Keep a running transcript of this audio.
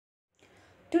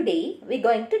Today we are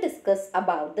going to discuss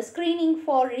about the screening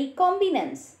for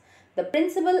recombinants, the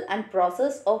principle and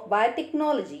process of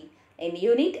biotechnology in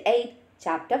Unit 8,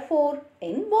 Chapter 4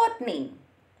 in Botany.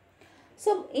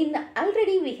 So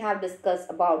already we have discussed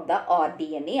about the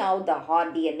rDNA, how the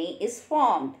rDNA is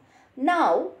formed.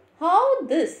 Now how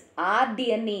this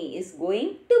rDNA is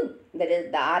going to, that is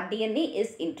the rDNA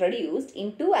is introduced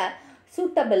into a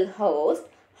suitable host,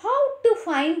 how to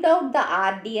find out the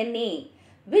rDNA,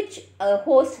 which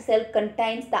host cell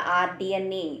contains the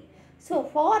rDNA. So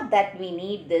for that we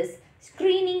need this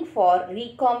screening for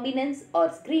recombinants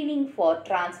or screening for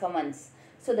transformants.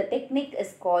 So the technique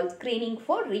is called screening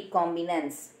for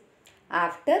recombinants.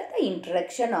 After the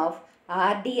introduction of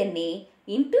rDNA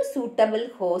into suitable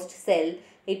host cell,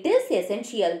 it is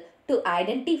essential to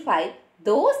identify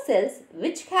those cells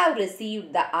which have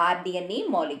received the rDNA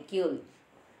molecule.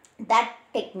 That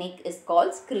technique is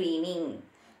called screening.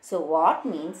 So what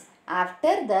means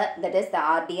after the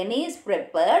rDNA is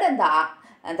prepared and the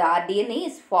rDNA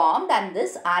is formed and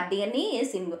this rDNA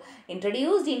is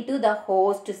introduced into the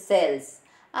host cells.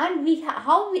 And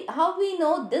how we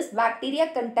know this bacteria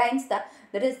contains the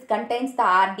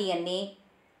rDNA?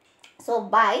 So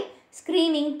by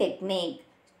screening technique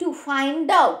to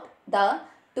find out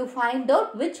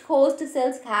which host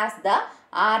cells has the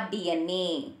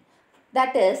rDNA.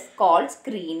 That is called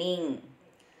screening.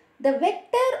 The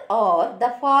vector or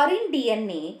the foreign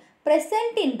DNA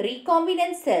present in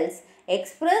recombinant cells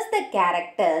express the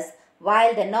characters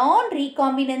while the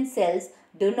non-recombinant cells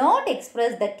do not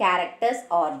express the characters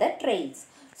or the traits.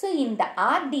 So in the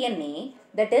rDNA,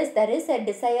 that is there is a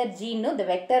desired gene, no? The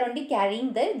vector only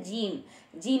carrying the gene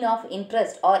of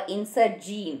interest or insert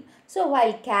gene. So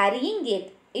while carrying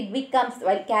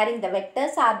while carrying the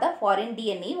vectors or the foreign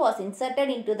DNA was inserted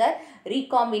into the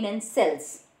recombinant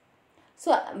cells.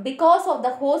 So because of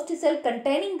the host cell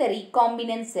containing the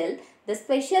recombinant cell, the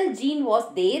special gene was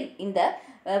there in the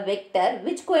vector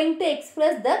which going to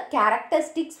express the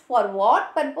characteristics for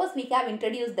what purpose we have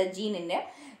introduced the gene in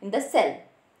the cell.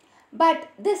 But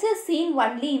this is seen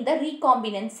only in the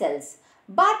recombinant cells.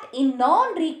 But in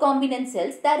non-recombinant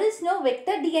cells, there is no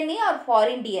vector DNA or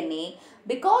foreign DNA.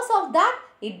 Because of that,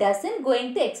 it doesn't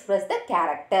going to express the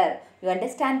character. You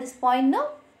understand this point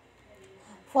now?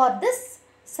 For this,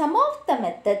 some of the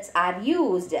methods are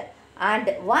used,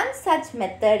 and one such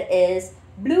method is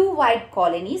BlueWhite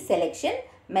colony selection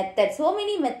method. So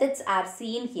many methods are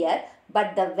seen here,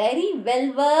 but the very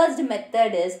well-versed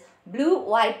method is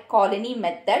BlueWhite colony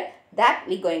method that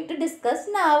we are going to discuss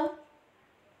now.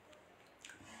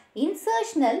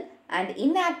 Insertional and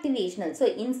inactivation. So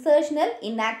insertional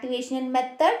inactivation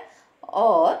method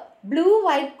or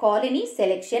BlueWhite colony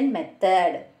selection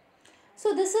method.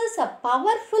 So this is a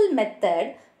powerful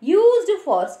method used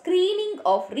for screening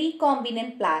of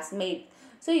recombinant plasmid.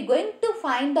 So you are going to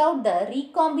find out the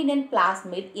recombinant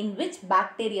plasmid in which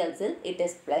bacterial cell it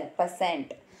is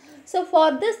present. So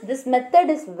for this method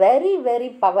is very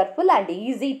powerful and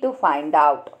easy to find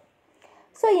out.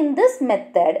 So in this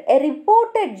method, a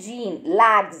reported gene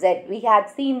LAG-Z, we had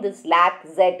seen this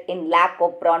LAG-Z in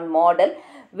Lac-Operon model,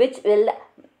 which will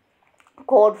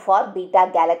code for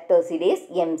beta-galactosidase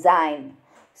enzyme.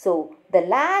 So the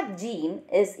LAG gene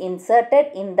is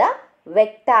inserted in the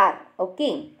vector.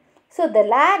 Okay. So the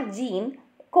LAG gene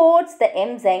codes the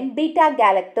enzyme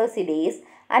beta-galactosidase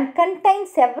and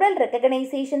contains several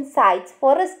recognition sites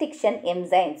for restriction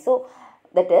enzymes. So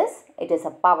that is, it is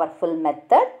a powerful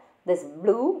method, this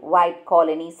BlueWhite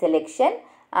colony selection,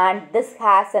 and this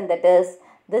has, and that is,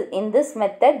 in this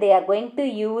method they are going to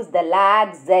use the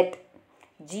LAG-Z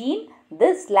gene.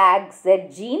 This LAG-Z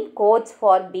gene codes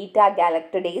for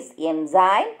beta-galactosidase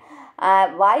enzyme.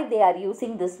 Why they are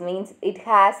using this means it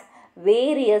has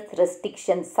various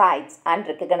restriction sites and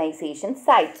recognition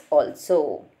sites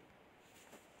also.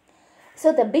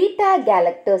 So the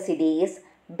beta-galactosidase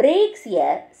breaks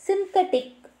a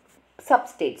synthetic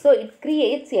substrate. So it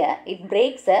breaks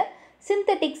a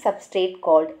synthetic substrate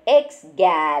called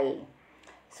X-gal.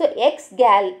 So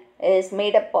X-gal is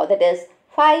made up of, that is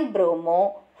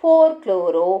 5-bromo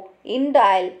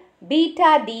 4-chloro-indyl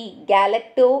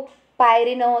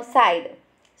beta-D-galactopyrinoside.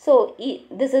 So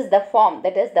this is the form,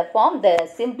 they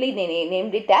simply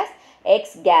named it as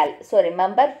X-gal. So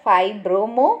remember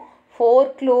 5-bromo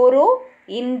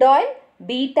 4-chloro-indyl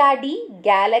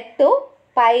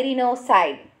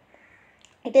beta-D-galactopyrinoside.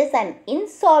 It is an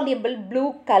insoluble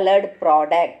blue colored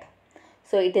product.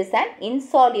 So it is an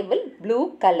insoluble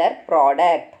blue color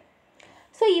product.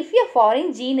 So if a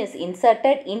foreign gene is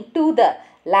inserted into the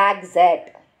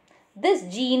LAG-Z, this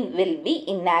gene will be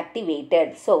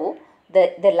inactivated. So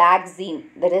the lag gene,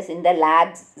 that is in the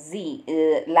lag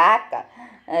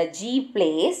G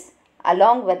place,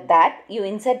 along with that you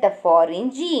insert a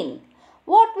foreign gene.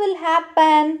 What will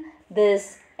happen?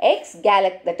 This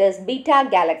that is beta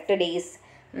galactidase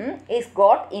is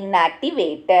got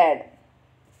inactivated.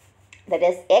 That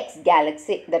is X-gal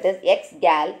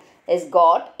is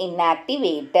got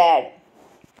inactivated.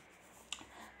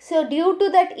 So due to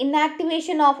that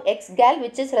inactivation of X-gal,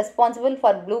 which is responsible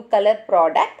for blue color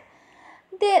product,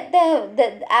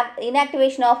 the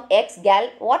inactivation of X-gal,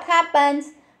 what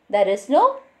happens? There is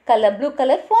no blue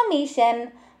color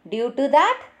formation. Due to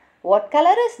that, what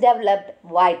color is developed?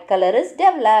 White color is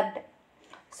developed.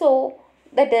 So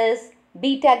that is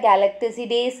beta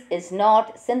galactosidase is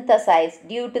not synthesized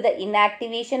due to the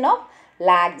inactivation of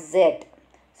lag Z.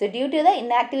 So due to the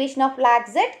inactivation of lag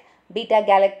Z, beta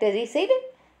galactosidase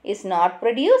is not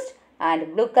produced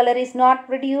and blue color is not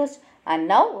produced, and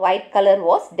now white color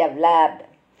was developed.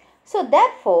 So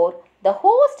therefore, the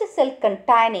host cell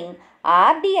containing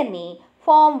rDNA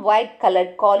form white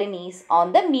colored colonies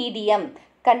on the medium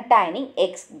containing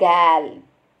X-gal,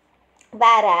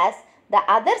 whereas the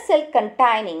other cell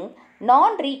containing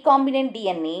non-recombinant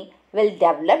DNA will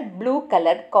develop blue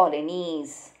colored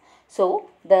colonies. So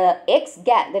the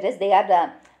X-gal, that is they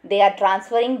are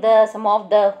transferring some of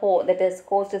the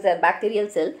host is a bacterial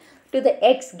cell to the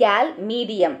X-gal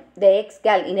medium, the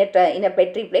X-gal in a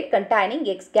Petri plate containing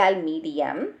X-gal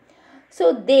medium.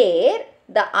 So there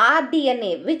the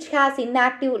rDNA, which has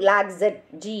inactive lag Z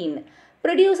gene,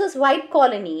 produces white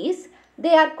colonies.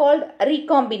 They are called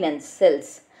recombinant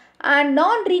cells. And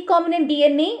non-recombinant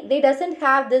DNA, they doesn't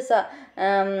have this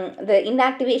the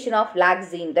inactivation of lag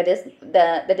gene, that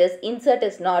is insert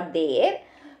is not there.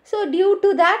 So due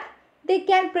to that, they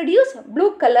can produce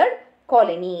blue colored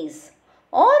colonies.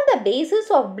 On the basis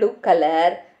of blue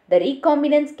color, the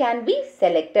recombinants can be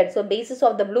selected. So basis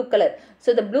of the blue color.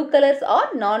 So the blue colors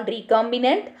are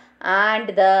non-recombinant and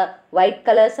the white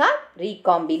colors are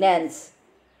recombinants.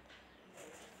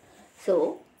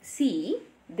 So see,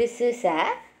 this is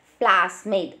a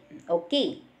plasmid.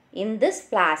 Okay. In this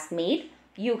plasmid,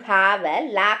 you have a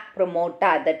lag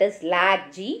promoter, that is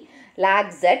lag G,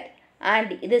 lag Z,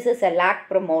 and this is a lag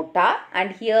promoter,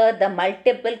 and here the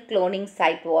multiple cloning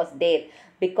site was there.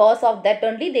 Because of that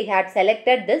only they had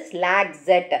selected this lag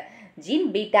Z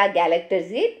gene, beta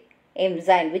galactosid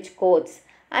enzyme, which codes,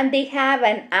 and they have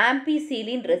an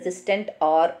ampicillin resistant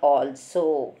R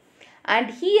also. And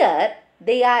here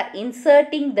they are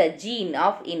inserting the gene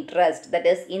of interest, that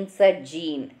is insert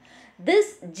gene.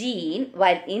 This gene,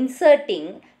 while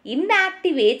inserting,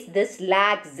 inactivates this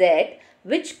lag Z,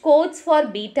 which codes for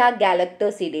beta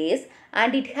galactosidase,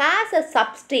 and it has a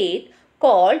substrate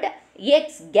called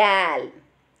X-gal.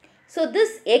 So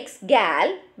this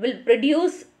X-gal will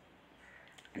produce,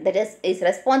 that is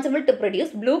responsible to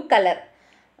produce blue color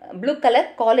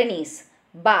colonies.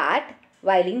 But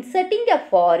while inserting a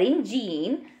foreign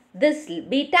gene, this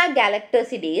beta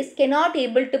galactosidase cannot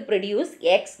able to produce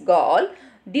X-gal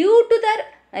due to the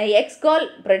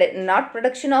not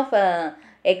production of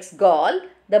X-gal.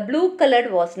 The blue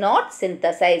colored was not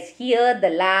synthesized. Here the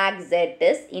lag Z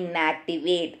is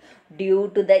inactivate due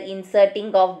to the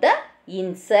inserting of the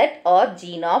insert or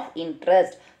gene of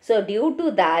interest. So due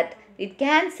to that, it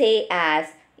can say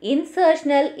as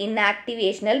insertional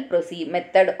inactivational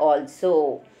method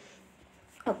also.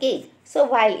 Okay, so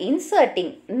while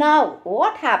inserting, now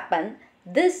what happened?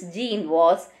 This gene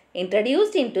was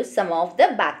introduced into some of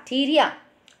the bacteria,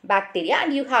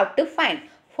 and you have to find.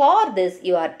 For this,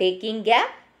 you are taking a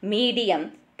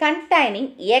medium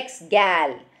containing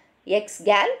X-gal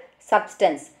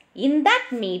substance. In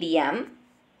that medium,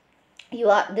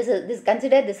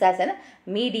 consider this as a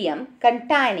medium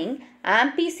containing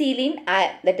ampicillin,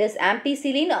 that is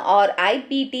ampicillin or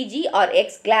IPTG or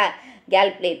X-gal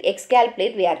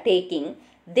plate we are taking.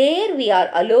 There we are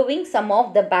allowing some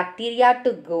of the bacteria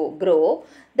to grow.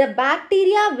 The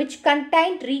bacteria which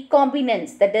contain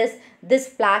recombinants, that is this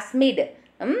plasmid,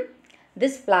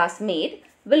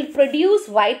 will produce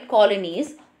white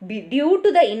colonies due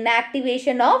to the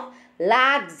inactivation of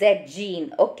lag Z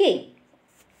gene. Okay.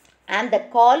 And the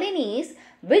colonies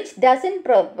which doesn't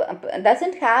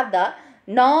have the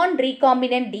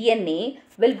non-recombinant DNA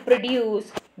will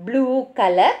produce blue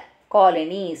color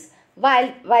colonies.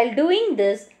 While doing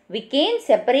this, we can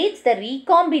separate the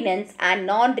recombinants and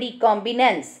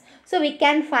non-recombinants. So we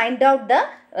can find out the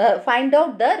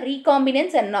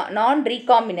recombinants and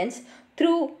non-recombinants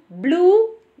through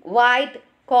BlueWhite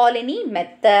colony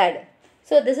method.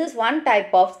 So this is one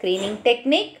type of screening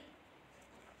technique.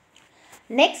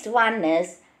 Next one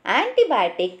is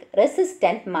antibiotic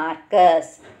resistant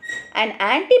markers. An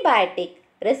antibiotic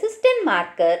resistant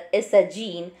marker is a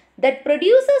gene that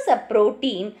produces a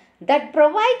protein that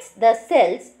provides the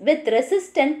cells with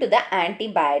resistance to the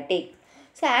antibiotic.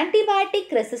 So,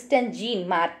 antibiotic resistant gene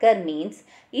marker means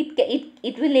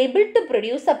it will able to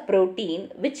produce a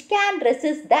protein which can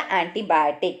resist the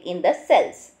antibiotic in the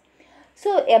cells.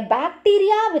 So, a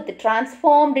bacteria with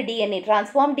transformed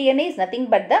DNA is nothing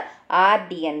but the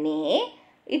rDNA.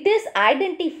 It is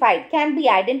can be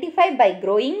identified by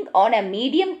growing on a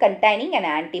medium containing an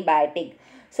antibiotic.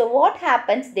 So, what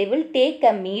happens? They will take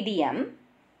a medium.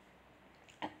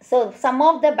 So, some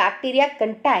of the bacteria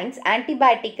contains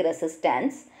antibiotic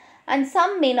resistance and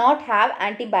some may not have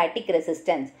antibiotic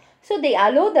resistance. So, they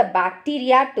allow the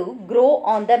bacteria to grow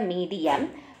on the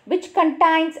medium which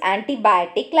contains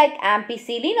antibiotic like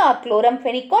ampicillin or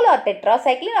chloramphenicol or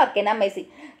tetracycline or kanamycin.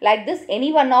 Like this,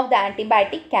 any one of the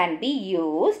antibiotic can be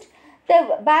used.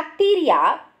 The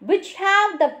bacteria which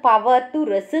have the power to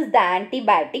resist the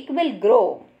antibiotic will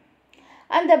grow.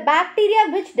 And the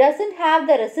bacteria which doesn't have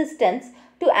the resistance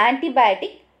to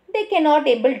antibiotic, they cannot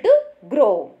able to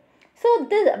grow. So,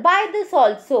 by this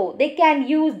also, they can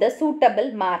use the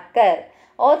suitable marker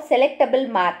or selectable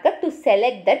marker to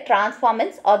select the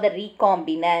transformants or the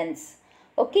recombinants.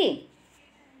 Okay.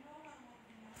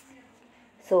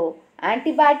 So,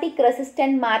 antibiotic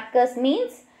resistant markers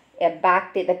means a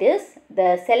bacteria, that is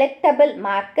the selectable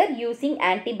marker using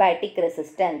antibiotic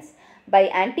resistance. By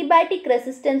antibiotic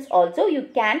resistance also you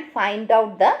can find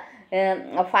out the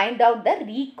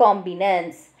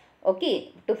recombinants.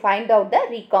 Okay, to find out the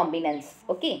recombinants.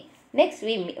 Okay, next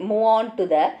we move on to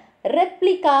the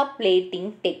replica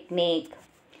plating technique.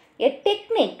 A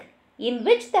technique in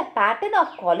which the pattern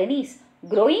of colonies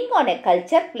growing on a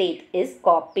culture plate is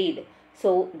copied.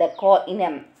 So, that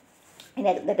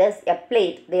is a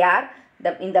plate. They are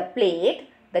in the plate.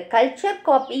 The culture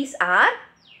copies are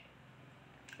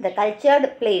the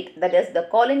cultured plate. That is, the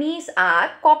colonies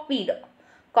are copied.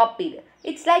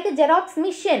 It's like a Xerox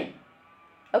machine.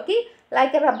 Okay,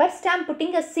 like a rubber stamp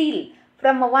putting a seal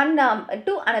from one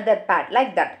to another part,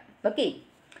 like that. Okay,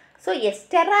 so a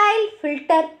sterile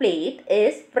filter plate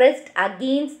is pressed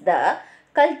against the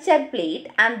culture plate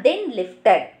and then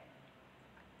lifted.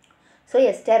 So,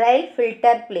 a sterile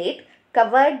filter plate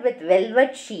covered with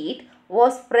velvet sheet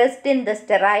was pressed in the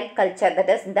sterile culture, that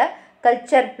is in the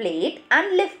culture plate,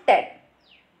 and lifted.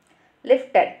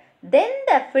 Then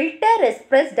the filter is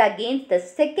pressed against the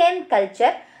second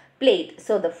culture plate.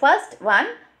 So, the first one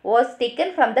was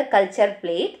taken from the culture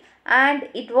plate and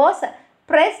it was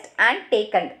pressed and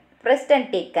taken,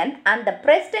 and the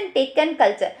pressed and taken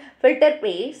culture filter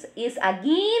plate is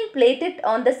again plated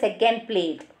on the second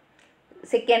plate.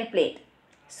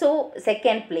 So,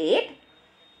 second plate,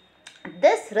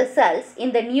 this results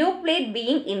in the new plate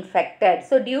being infected.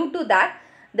 So, due to that,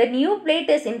 the new plate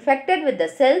is infected with the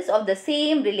cells of the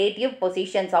same relative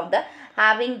positions of the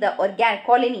having the organic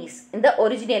colonies in the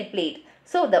original plate.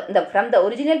 So, from the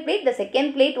original plate, the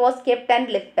second plate was kept and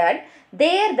lifted.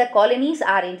 There the colonies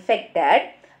are infected,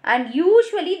 and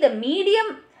usually the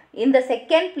medium in the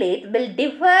second plate will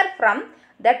differ from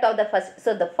that of the first.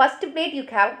 So, the first plate you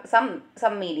have some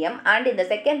medium, and in the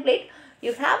second plate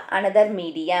you have another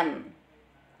medium.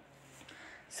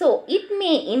 So, it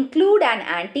may include an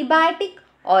antibiotic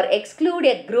or exclude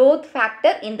a growth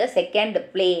factor in the second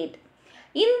plate.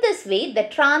 In this way, the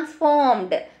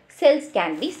transformed cells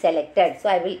can be selected. So,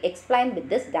 I will explain with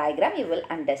this diagram, you will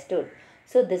understood.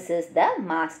 So, this is the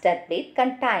master plate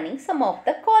containing some of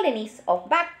the colonies of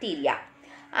bacteria.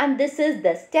 And this is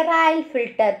the sterile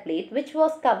filter plate which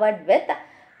was covered with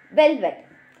velvet.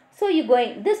 So,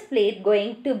 this plate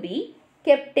going to be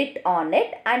kept it on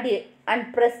it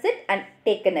and press it and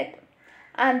taken it.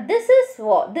 And this is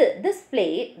what this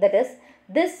plate, that is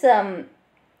this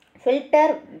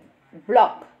filter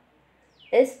block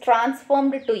is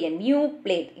transformed to a new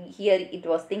plate. Here it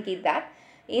was thinking that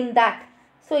in that.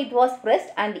 So, it was pressed,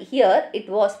 and here it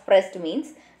was pressed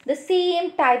means the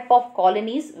same type of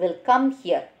colonies will come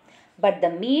here, but the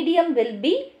medium will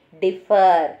be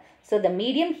differ. So, the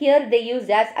medium here they use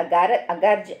as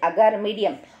agar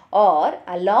medium, or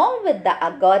along with the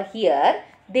agar here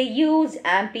they use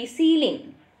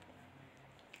ampicillin.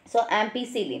 So,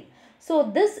 ampicillin.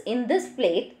 So, in this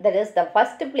plate, that is the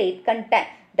first plate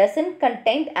doesn't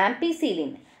contain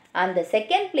ampicillin, and the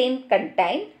second plate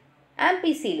contain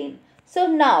ampicillin. So,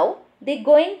 now they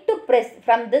going to press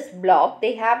from this block,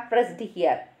 they have pressed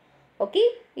here. Okay,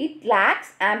 it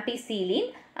lacks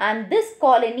ampicillin, and this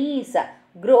colonies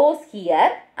grows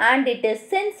here, and it is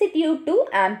sensitive to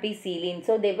ampicillin.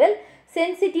 So, they will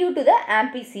sensitive to the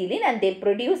ampicillin and they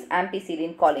produce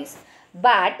ampicillin colonies.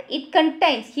 but it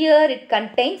contains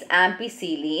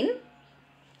ampicillin,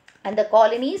 and the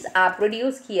colonies are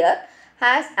produced here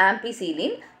as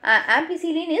ampicillin.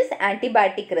 Ampicillin is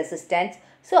antibiotic resistance.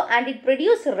 So, and it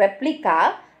produces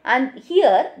replica, and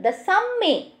here the some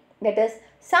may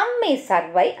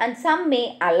survive and some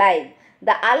may alive.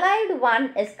 The allied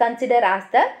one is considered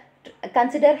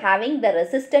having the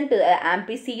resistance to the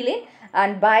ampicillin,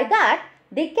 and by that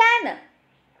they can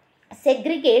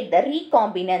segregate the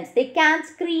recombinants. They can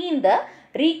screen the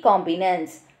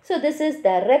recombinants. So this is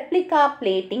the replica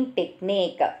plating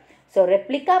technique. So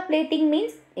replica plating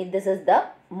means this is the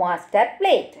master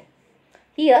plate.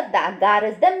 Here the agar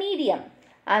is the medium,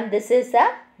 and this is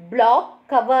a block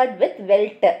covered with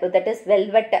velvet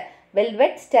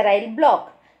sterile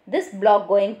block. This block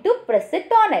going to press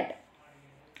it on it,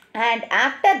 and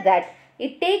after that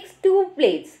it takes two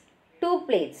plates.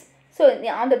 So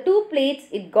on the two plates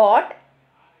it got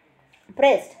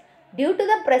pressed. Due to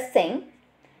the pressing,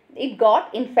 it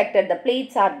got infected. The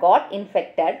plates are got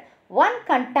infected. One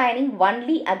containing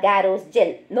only agarose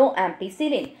gel, no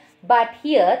ampicillin. But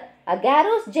here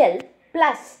agarose gel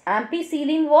plus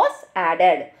ampicillin was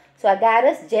added. So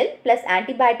agarose gel plus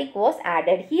antibiotic was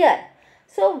added here.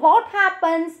 So what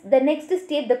happens? The next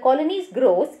step, the colonies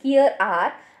grows. Here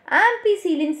are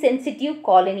ampicillin sensitive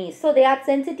colonies. So they are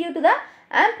sensitive to the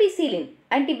ampicillin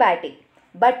antibiotic.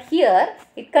 But here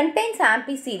it contains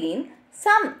ampicillin.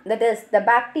 Some, that is the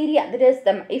bacteria, that is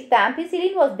the, if the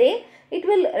ampicillin was there, it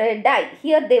will die.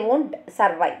 Here they won't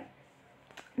survive.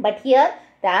 But here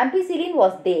the ampicillin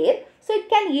was there, so it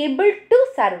can able to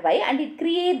survive, and it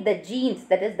create the genes,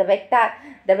 that is the vector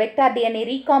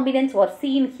DNA recombinants were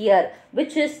seen here,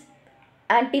 which is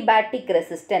antibiotic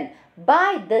resistant.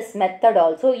 By this method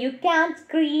also you can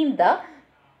screen the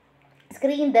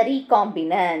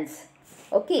recombinants.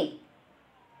 Okay.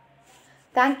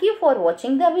 Thank you for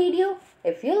watching the video.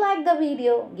 If you like the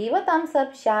video, give a thumbs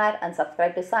up, share and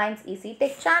subscribe to Science Easy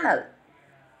Tech channel.